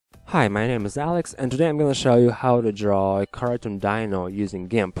Hi, my name is Alex, and today I'm going to show you how to draw a Cartoon Dino using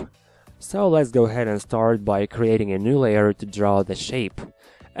GIMP. So let's go ahead and start by creating a new layer to draw the shape.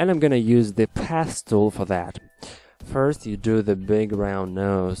 And I'm going to use the Path tool for that. First you do the big round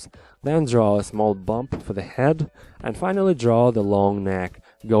nose, then draw a small bump for the head, and finally draw the long neck,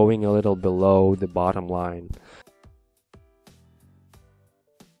 going a little below the bottom line.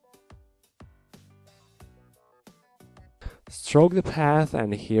 Stroke the path,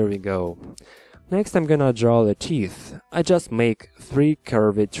 and here we go. Next I'm gonna draw the teeth. I just make 3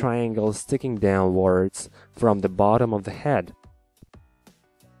 curvy triangles sticking downwards from the bottom of the head.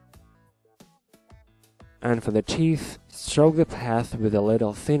 And for the teeth, stroke the path with a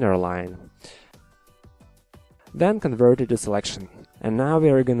little thinner line. Then convert it to selection. And now we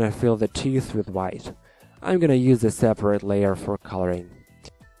are gonna fill the teeth with white. I'm gonna use a separate layer for coloring.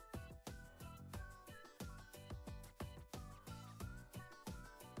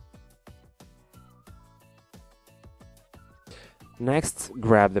 Next,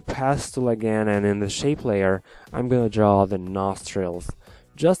 grab the Path tool again, and in the shape layer, I'm gonna draw the nostrils.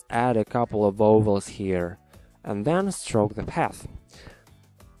 Just add a couple of ovals here, and then stroke the path.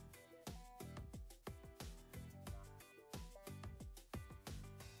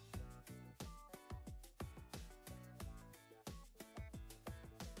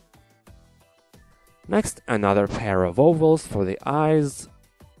 Next, another pair of ovals for the eyes.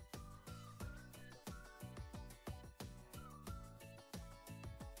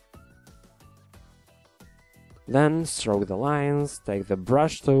 Then stroke the lines, take the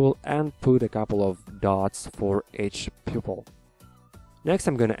brush tool and put a couple of dots for each pupil. Next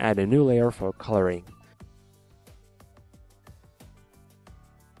I'm gonna add a new layer for coloring.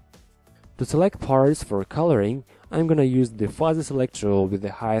 To select parts for coloring, I'm gonna use the fuzzy select tool with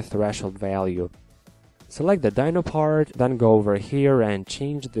the high threshold value. Select the dino part, then go over here and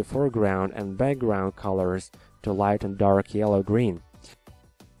change the foreground and background colors to light and dark yellow-green.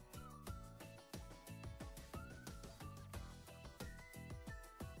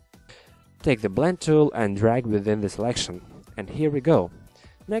 Take the blend tool and drag within the selection, and here we go.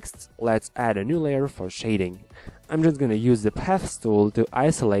 Next, let's add a new layer for shading. I'm just gonna use the Path tool to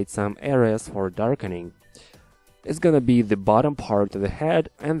isolate some areas for darkening. It's gonna be the bottom part of the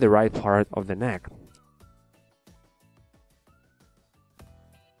head and the right part of the neck.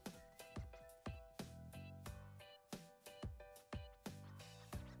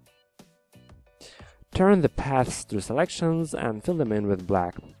 Turn the paths to selections and fill them in with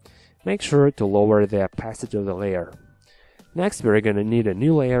black. Make sure to lower the opacity of the layer. Next we're gonna need a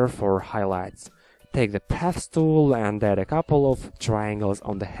new layer for highlights. Take the Path tool and add a couple of triangles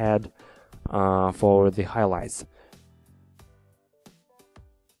on the head for the highlights.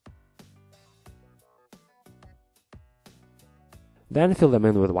 Then fill them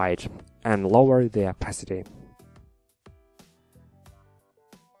in with white and lower the opacity.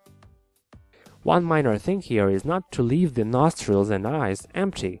 One minor thing here is not to leave the nostrils and eyes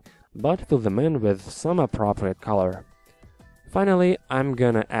empty, but fill them in with some appropriate color. Finally, I'm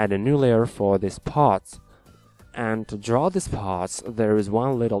gonna add a new layer for the spots. And to draw the spots, there is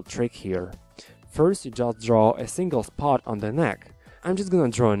one little trick here. First, you just draw a single spot on the neck. I'm just gonna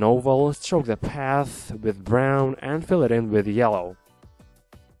draw an oval, stroke the path with brown and fill it in with yellow.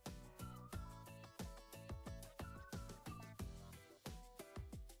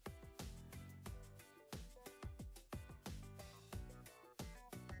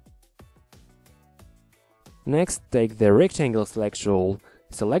 Next, take the rectangle select tool,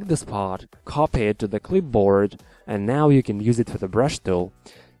 select the spot, copy it to the clipboard, and now you can use it with the brush tool.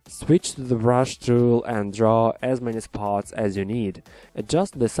 Switch to the brush tool and draw as many spots as you need.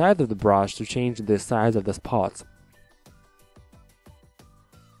 Adjust the size of the brush to change the size of the spots.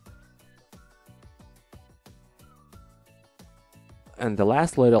 And the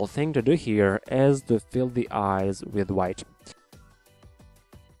last little thing to do here is to fill the eyes with white.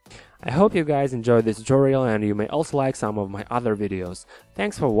 I hope you guys enjoyed this tutorial and you may also like some of my other videos.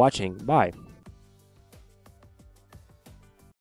 Thanks for watching, bye!